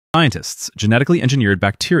Scientists genetically engineered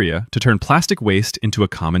bacteria to turn plastic waste into a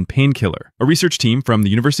common painkiller. A research team from the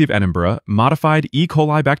University of Edinburgh modified E.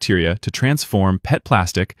 coli bacteria to transform PET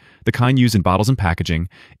plastic, the kind used in bottles and packaging,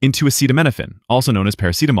 into acetaminophen, also known as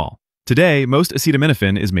paracetamol. Today, most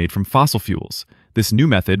acetaminophen is made from fossil fuels. This new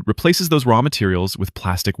method replaces those raw materials with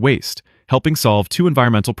plastic waste, helping solve two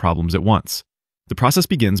environmental problems at once. The process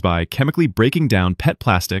begins by chemically breaking down PET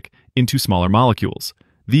plastic into smaller molecules.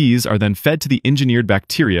 These are then fed to the engineered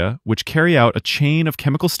bacteria, which carry out a chain of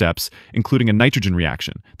chemical steps, including a nitrogen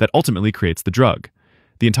reaction, that ultimately creates the drug.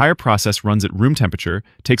 The entire process runs at room temperature,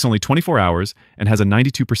 takes only 24 hours, and has a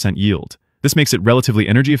 92% yield. This makes it relatively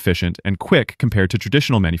energy efficient and quick compared to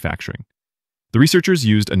traditional manufacturing. The researchers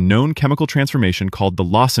used a known chemical transformation called the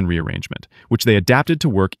Lawson rearrangement, which they adapted to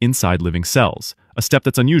work inside living cells, a step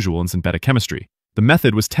that's unusual in synthetic chemistry. The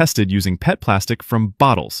method was tested using PET plastic from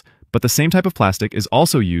bottles, but the same type of plastic is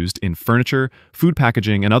also used in furniture, food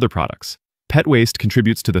packaging, and other products. PET waste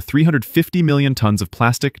contributes to the 350 million tons of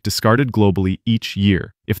plastic discarded globally each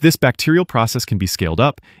year. If this bacterial process can be scaled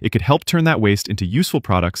up, it could help turn that waste into useful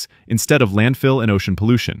products instead of landfill and ocean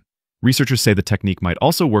pollution. Researchers say the technique might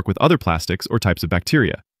also work with other plastics or types of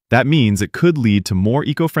bacteria. That means it could lead to more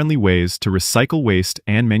eco-friendly ways to recycle waste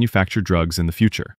and manufacture drugs in the future.